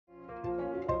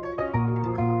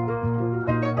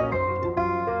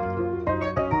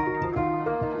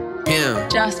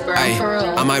Jasper, Ay, for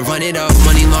real. I might run it up,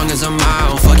 money long as a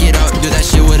mile. Fuck it up, do that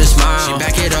shit with a smile. She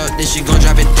back it up, then she gon'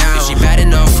 drop it down. If she bad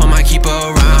enough, I might keep her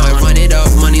around. I might run it up,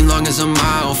 money long as a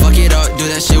mile. Fuck it up, do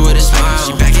that shit with a smile.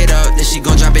 She back it up, then she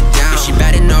gon' drop it down. If she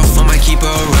bad enough, I might keep her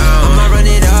around. I might run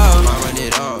it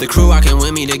up. The crew rockin'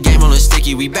 with me, the game rollin'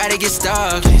 sticky. We bout to get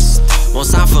stuck. Won't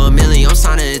sign for $1 million, I'm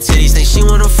signing the titties. Think she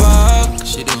wanna fuck?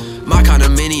 She do. My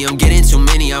condominium, getting too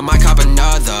many, I might cop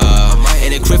another.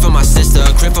 In a crib for my sister,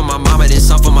 a crib for my mama, then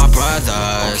some for my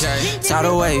brothers.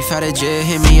 Tidal wave, had a jet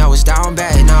hit me, I was down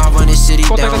bad. Now I run this city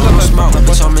down, no smoke.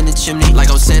 Bitch, I'm in the chimney,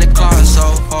 like I'm Santa Claus.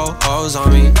 Hoes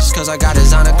on me, just cause I got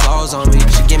designer clothes on me.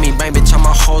 She give me brain, bitch, all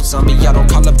my holds on me. I don't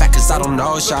call her back cause I don't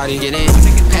know, shawty. Getting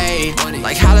paid,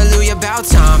 like hallelujah, about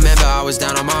time. Remember I was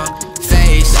down on my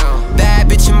face. Bad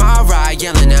bitch in my ride,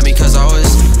 yelling at me cause I was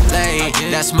late.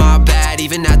 That's my bad,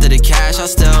 even after the cash, I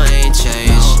still ain't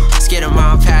changed. Scared of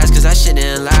my past, cause that shit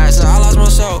didn't last. I lost my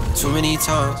soul too many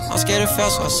times. I'm scared to fail,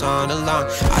 so I saw the line.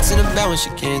 I turn the bell when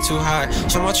shit getting too high.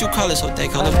 Show my true colors, so they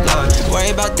colorblind.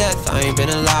 Worry about death, I ain't been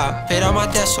alive. Paid all my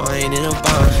debts, so I ain't in a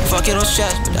bond. Fuck it on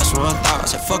stress, but that's when I thought. I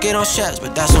said fuck it on stress,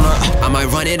 but that's when I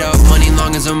might run it up, money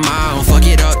long as a mile. Fuck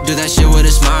it up, do that shit with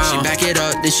a smile. She back it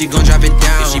up, then she gon' drop it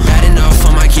down. If she bad enough,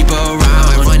 I might keep her around.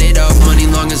 I might run it up, money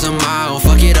long as a mile.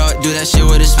 Fuck it up, do that shit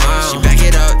with a smile. She back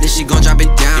it up, then she gon' drop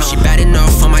it down. If she bad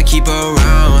enough, I might keep her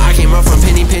around. I came up from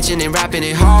penny pinching and rapping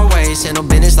in hallways. Handle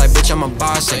business like bitch, I'm a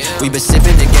boss. We been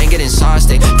sipping the gang, getting sauced.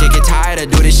 Can't get tired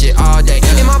of do this shit all day.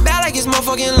 In my bag like it's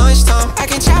motherfucking lunchtime. I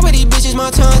can chat with these bitches, my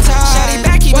tongue tied. Shawty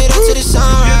back, keep it up to the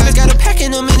sunrise. Got a pack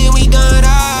in a minute, we done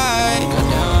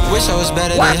die. Wish I was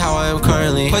better than how I am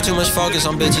currently. Put too much focus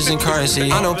on bitches and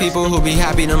currency. I know people who be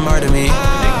happy to murder me.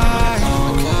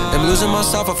 I'm losing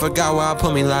myself, I forgot where I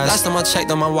put me last time I checked,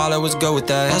 on my wallet was good with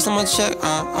that. Last time I checked,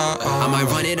 I might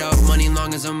run it up, money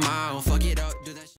long as a mile. Fuck it up, do that shit.